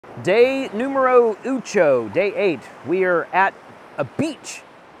Day numero ocho, day 8. We are at a beach.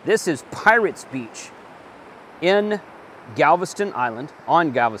 This is Pirates Beach in Galveston Island,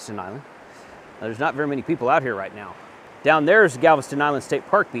 on Galveston Island. Now, there's not very many people out here right now. Down there is Galveston Island State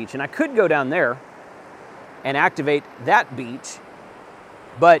Park Beach, and I could go down there and activate that beach,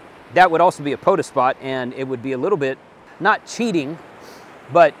 but that would also be a POTA spot, and it would be a little bit, not cheating,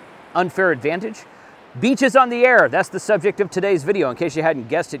 but unfair advantage. Beaches on the Air, that's the subject of today's video, in case you hadn't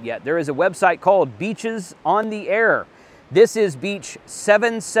guessed it yet. There is a website called Beaches on the Air. This is beach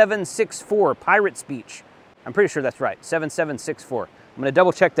 7764, Pirates Beach. I'm pretty sure that's right, 7764. I'm gonna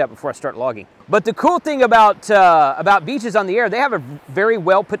double check that before I start logging. But the cool thing about Beaches on the Air, they have a very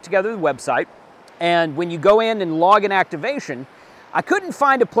well put together website. And when you go in and log an activation, I couldn't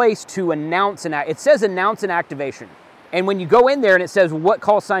find a place to announce it says announce an activation. And when you go in there and it says what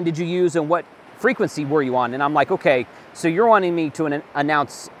call sign did you use and what frequency were you on? And I'm like, okay, so you're wanting me to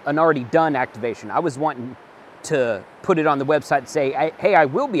announce an already done activation. I was wanting to put it on the website and say, hey, I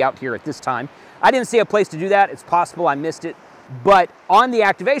will be out here at this time. I didn't see a place to do that. It's possible I missed it. But on the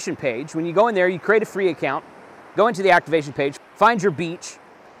activation page, when you go in there, you create a free account, go into the activation page, find your beach,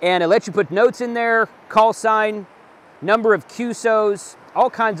 and it lets you put notes in there, call sign, number of QSOs,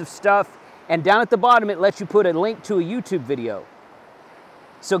 all kinds of stuff. And down at the bottom, it lets you put a link to a YouTube video.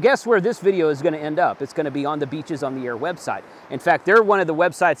 So guess where this video is going to end up? It's going to be on the Beaches on the Air website. In fact, they're one of the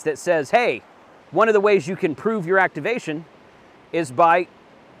websites that says, hey, one of the ways you can prove your activation is by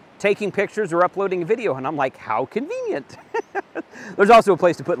taking pictures or uploading a video. And I'm like, how convenient. There's also a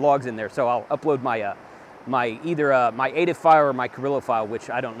place to put logs in there. So I'll upload my either my ATIF file or my Carrillo file,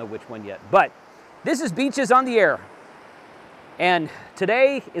 which I don't know which one yet. But this is Beaches on the Air. And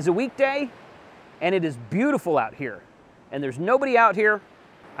today is a weekday and it is beautiful out here. And there's nobody out here.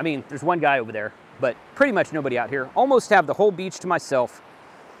 I mean, there's one guy over there, but pretty much nobody out here. Almost have the whole beach to myself,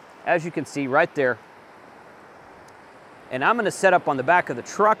 as you can see right there. And I'm gonna set up on the back of the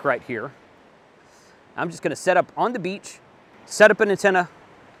truck right here. I'm just gonna set up on the beach, set up an antenna,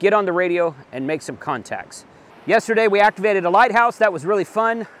 get on the radio, and make some contacts. Yesterday we activated a lighthouse. That was really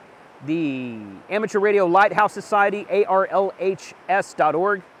fun. The Amateur Radio Lighthouse Society,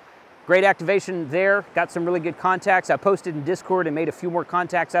 ARLHS.org. Great activation there, got some really good contacts. I posted in Discord and made a few more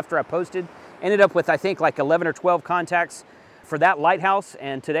contacts after I posted. Ended up with, I think, like 11 or 12 contacts for that lighthouse.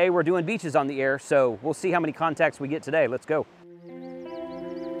 And today we're doing Beaches on the Air, so we'll see how many contacts we get today. Let's go.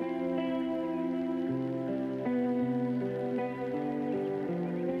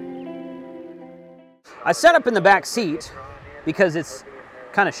 I set up in the back seat because it's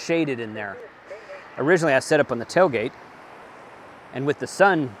kind of shaded in there. Originally I set up on the tailgate, and with the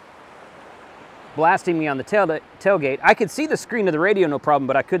sun blasting me on the tailgate, I could see the screen of the radio no problem,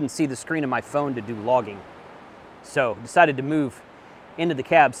 but I couldn't see the screen of my phone to do logging. So decided to move into the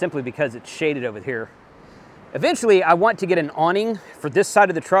cab simply because it's shaded over here. Eventually I want to get an awning for this side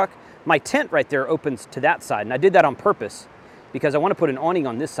of the truck. My tent right there opens to that side, and I did that on purpose because I want to put an awning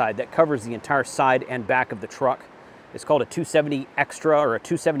on this side that covers the entire side and back of the truck. It's called a 270 Extra or a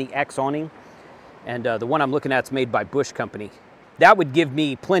 270X awning, and the one I'm looking at is made by Bush Company. That would give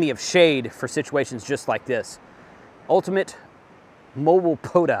me plenty of shade for situations just like this. Ultimate mobile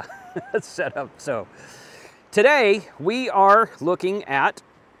POTA setup. So today we are looking at,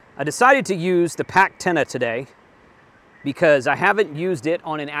 I decided to use the Pactenna today because I haven't used it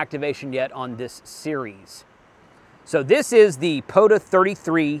on an activation yet on this series. So this is the POTA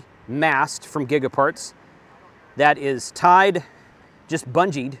 33 mast from Gigaparts that is tied, just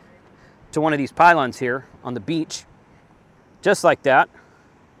bungeed to one of these pylons here on the beach. Just like that.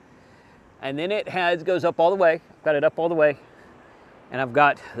 And then it goes up all the way. I've got it up all the way. And I've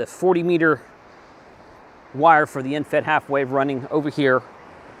got the 40-meter wire for the end-fed half wave running over here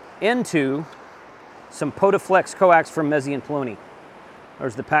into some POTAFlex coax from Mezzi and Poloni.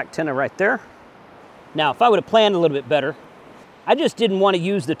 There's the Pactenna right there. Now, if I would have planned a little bit better, I just didn't want to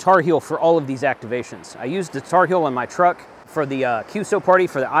use the Tar Heel for all of these activations. I used the Tar Heel on my truck for the QSO party,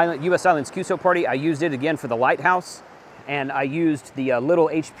 for the US Islands QSO party. I used it again for the lighthouse. And I used the Little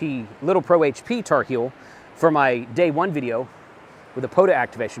Pro HP Tar Heel for my day 1 video with a POTA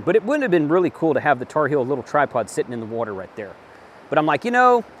activation. But it wouldn't have been really cool to have the Tar Heel little tripod sitting in the water right there. But I'm like, you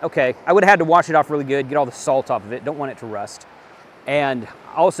know, okay, I would have had to wash it off really good, get all the salt off of it, don't want it to rust. And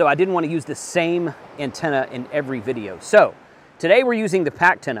also, I didn't want to use the same antenna in every video. So today we're using the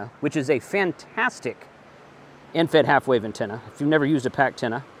Pactenna, which is a fantastic end-fed half-wave antenna. If you've never used a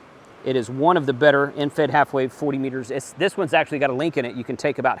Pactenna, it is one of the better end-fed half-wave 40 meters. This one's actually got a link in it. You can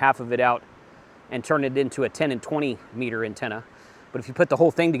take about half of it out and turn it into a 10 and 20 meter antenna. But if you put the whole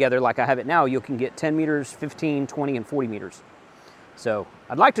thing together like I have it now, you can get 10 meters, 15, 20, and 40 meters. So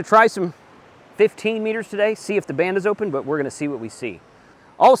I'd like to try some 15 meters today, see if the band is open, but we're gonna see what we see.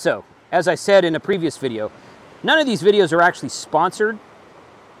 Also, as I said in a previous video, none of these videos are actually sponsored,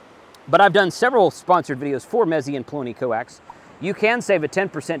 but I've done several sponsored videos for Mezzi and Poloni coax. You can save a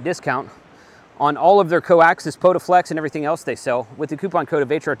 10% discount on all of their coaxes, Potaflex, and everything else they sell with the coupon code of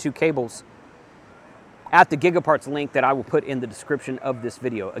HR2 Cables at the Gigaparts link that I will put in the description of this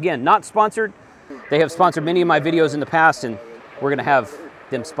video. Again, not sponsored. They have sponsored many of my videos in the past, and we're gonna have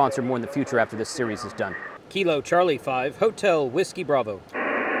them sponsor more in the future after this series is done. Kilo Charlie 5, Hotel Whiskey Bravo.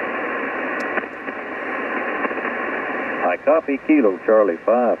 I copy Kilo Charlie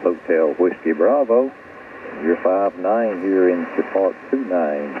 5, Hotel Whiskey Bravo. You're 5-9 here into Park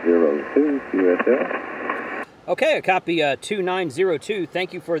 2902, QSL. Okay, I copy 2902.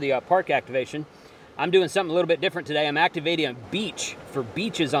 Thank you for the park activation. I'm doing something a little bit different today. I'm activating a beach for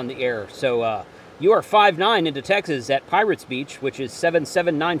beaches on the air. So you are 5-9 into Texas at Pirates Beach, which is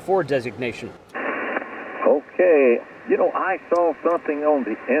 7794 designation. Okay. You know, I saw something on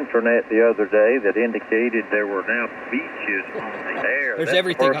the internet the other day that indicated there were now beaches on the air. There's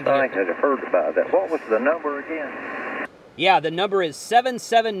everything on the air. That's the first thing I'd heard about that. What was the number again? Yeah, the number is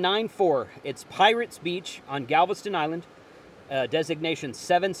 7794. It's Pirates Beach on Galveston Island, designation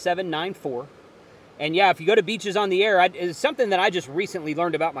 7794. And yeah, if you go to Beaches on the Air, it's something that I just recently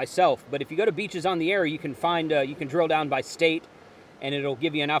learned about myself. But if you go to Beaches on the Air, you can find, you can drill down by state, and it'll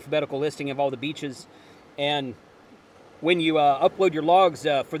give you an alphabetical listing of all the beaches. And when you upload your logs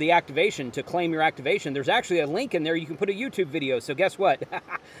for the activation, to claim your activation, there's actually a link in there. You can put a YouTube video. So guess what?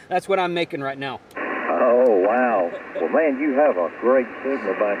 That's what I'm making right now. Oh, wow. Well, man, you have a great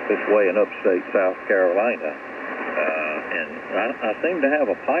signal back this way in upstate South Carolina. And I seem to have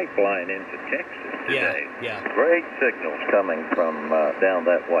a pipeline into Texas today. Yeah. Great signals coming from down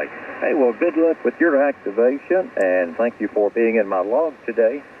that way. Hey, well, good luck with your activation, and thank you for being in my log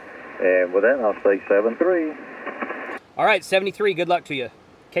today. And with that, I'll say 7-3. All right, 73, good luck to you.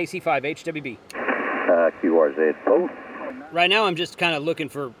 KC5, HWB. QRZ post. Right now, I'm just kind of looking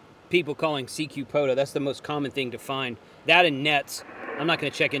for people calling CQ POTA. That's the most common thing to find. That and nets. I'm not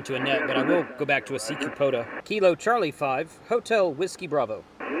going to check into a net, but I will go back to a CQ POTA. Kilo Charlie 5, Hotel Whiskey Bravo.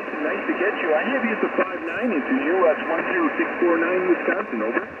 Nice to get you. I have you at the 5-9 into US 10649, Wisconsin,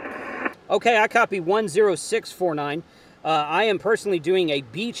 over. Okay, I copy 10649. I am personally doing a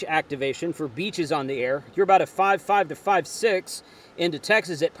beach activation for beaches on the air. You're about a 5-5 to 5-6 into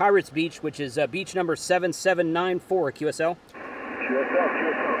Texas at Pirates Beach, which is beach number 7794, QSL. QSL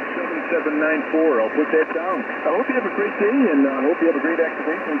 7794. I'll put that down. I hope you have a great day, and I hope you have a great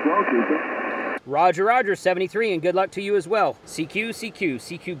activation as well, Jason. Roger, Roger, 73, and good luck to you as well.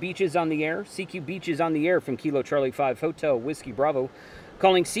 CQ Beaches on the Air. CQ Beaches on the Air from Kilo Charlie 5, Hotel Whiskey Bravo.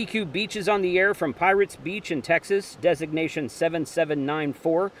 Calling CQ Beaches on the Air from Pirates Beach in Texas, designation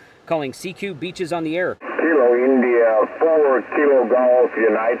 7794. Calling CQ Beaches on the Air. Kilo India 4, Kilo Golf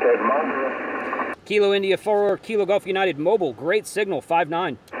United Mobile. Kilo India 4, Kilo Golf United Mobile. Great signal,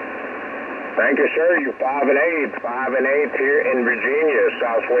 5-9. Thank you, sir. You're 5-8. 5-8 here in Virginia,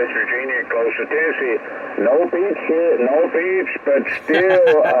 Southwest Virginia, close to Tennessee. No beach here, no beach, but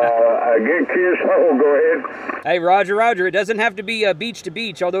still a good QSO. Go ahead. Hey, Roger, Roger. It doesn't have to be beach to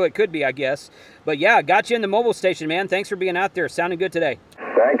beach, although it could be, I guess. But yeah, got you in the mobile station, man. Thanks for being out there. Sounding good today.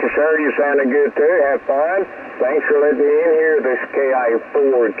 Thank you, sir. You sounded good, too. Have fun. Thanks for letting me in here. This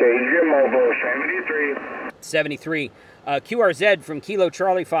KI4 KG Mobile 73. 73. QRZ from Kilo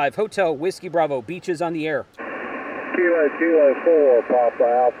Charlie 5, Hotel Whiskey Bravo, Beaches on the Air. Kilo 4, Papa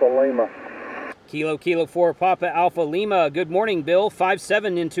Alpha Lima. Kilo 4, Papa Alpha Lima. Good morning, Bill.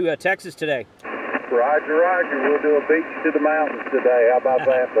 5-7 into Texas today. Roger, Roger. We'll do a beach to the mountains today. How about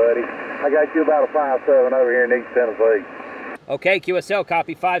that, buddy? I got you about a 5-7 over here in East Tennessee. Okay, QSL,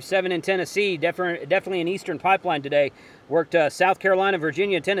 copy 5-7 in Tennessee. Definitely an Eastern pipeline today. Worked South Carolina,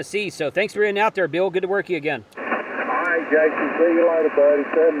 Virginia, Tennessee. So thanks for being out there, Bill. Good to work you again. All right, Jason. See you later, buddy.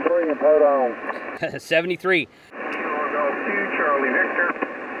 7-3 and put on. 73. Kilo Golf 2, Charlie Victor.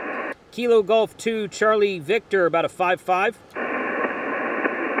 Kilo Golf 2, Charlie Victor, about a 5-5. 5-5,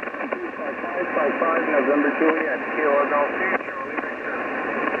 November 2, at Kilo Golf 2, Charlie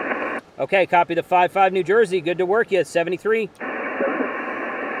Victor. Okay, copy the 5-5, New Jersey. Good to work you. 73.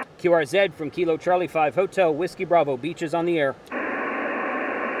 QRZ from Kilo Charlie 5, Hotel Whiskey Bravo, Beaches on the Air.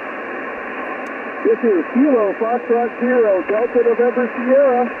 This is Kilo Foxtrot 0, Delta November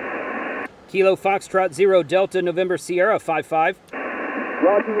Sierra. Kilo Foxtrot 0, Delta November Sierra, 5-5.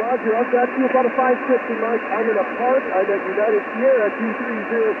 Roger, Roger. I've got you about a 5-6 in my. I'm in a park. I'm at United Sierra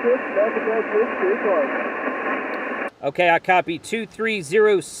 2306, back at that Park. Okay, I copy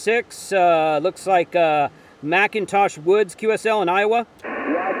 2306. Looks like Macintosh Woods QSL in Iowa.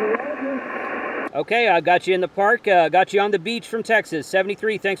 Okay, I got you in the park. Got you on the beach from Texas.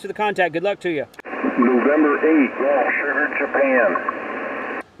 73, thanks for the contact. Good luck to you. November 8, Golf Sugar,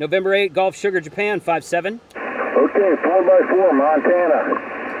 Japan. November 8, Golf Sugar, Japan, 57. Okay, 4x4,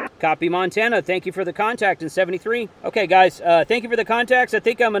 Montana. Copy, Montana. Thank you for the contact in 73. Okay, guys, thank you for the contacts. I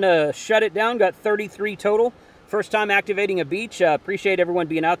think I'm going to shut it down. Got 33 total. First time activating a beach. Appreciate everyone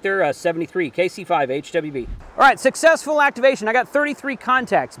being out there. 73, KC5, HWB. All right, successful activation. I got 33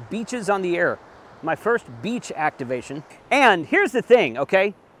 contacts, beaches on the air. My first beach activation. And here's the thing,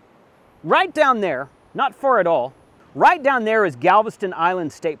 okay? Right down there, not far at all, right down there is Galveston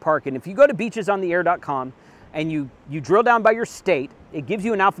Island State Park. And if you go to beachesontheair.com and you drill down by your state, it gives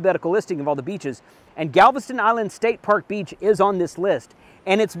you an alphabetical listing of all the beaches. And Galveston Island State Park Beach is on this list.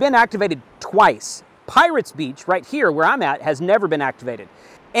 And it's been activated twice. Pirates Beach, right here where I'm at, has never been activated.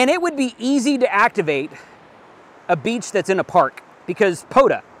 And it would be easy to activate a beach that's in a park because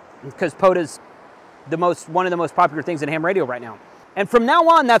POTA's one of the most popular things in ham radio right now. And from now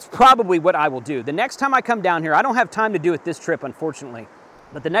on, that's probably what I will do. The next time I come down here, I don't have time to do it this trip, unfortunately,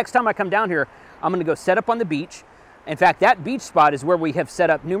 but the next time I come down here, I'm gonna go set up on the beach. In fact, that beach spot is where we have set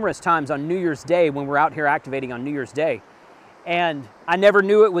up numerous times on New Year's Day when we're out here activating on New Year's Day. And I never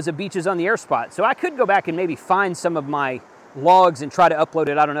knew it was a Beaches on the Air spot. So I could go back and maybe find some of my logs and try to upload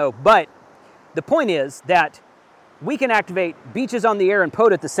it, I don't know. But the point is that we can activate Beaches on the Air and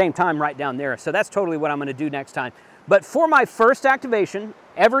POTA at the same time right down there. So that's totally what I'm gonna do next time. But for my first activation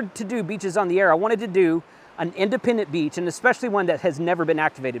ever to do Beaches on the Air, I wanted to do an independent beach, and especially one that has never been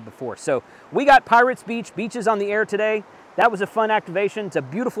activated before. So we got Pirates Beach, Beaches on the Air today. That was a fun activation. It's a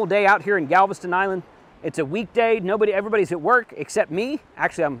beautiful day out here in Galveston Island. It's a weekday, everybody's at work except me.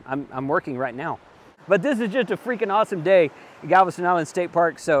 Actually, I'm working right now. But this is just a freaking awesome day at Galveston Island State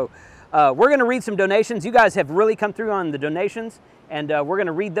Park. So we're gonna read some donations. You guys have really come through on the donations, and we're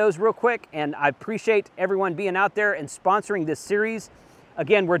gonna read those real quick. And I appreciate everyone being out there and sponsoring this series.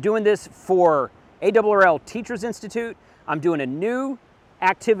 Again, we're doing this for ARRL Teachers Institute. I'm doing a new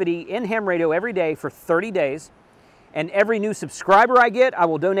activity in ham radio every day for 30 days. And every new subscriber I get, I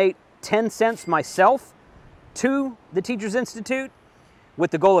will donate 10 cents myself to the Teachers Institute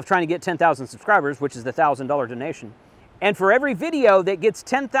with the goal of trying to get 10,000 subscribers, which is the $1,000 donation. And for every video that gets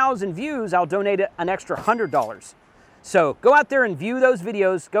 10,000 views, I'll donate an extra $100. So go out there and view those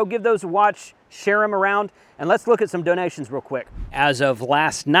videos, go give those a watch, share them around, and let's look at some donations real quick. As of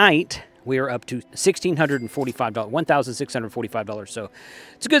last night, we are up to $1,645, $1,645. So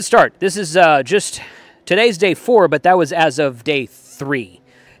it's a good start. This is just today's day 4, but that was as of day 3.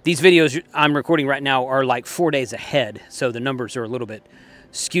 These videos I'm recording right now are like 4 days ahead, so the numbers are a little bit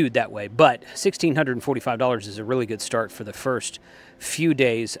skewed that way. But $1,645 is a really good start for the first few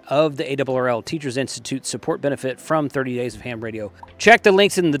days of the ARRL Teachers Institute support benefit from 30 Days of Ham Radio. Check the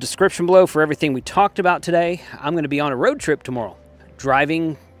links in the description below for everything we talked about today. I'm going to be on a road trip tomorrow,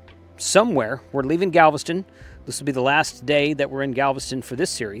 driving somewhere. We're leaving Galveston. This will be the last day that we're in Galveston for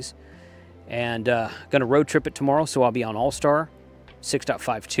this series. And going to road trip it tomorrow, so I'll be on All-Star,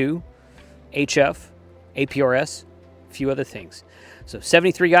 6.52, HF, APRS, a few other things. So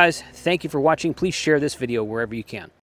 73 guys, thank you for watching. Please share this video wherever you can.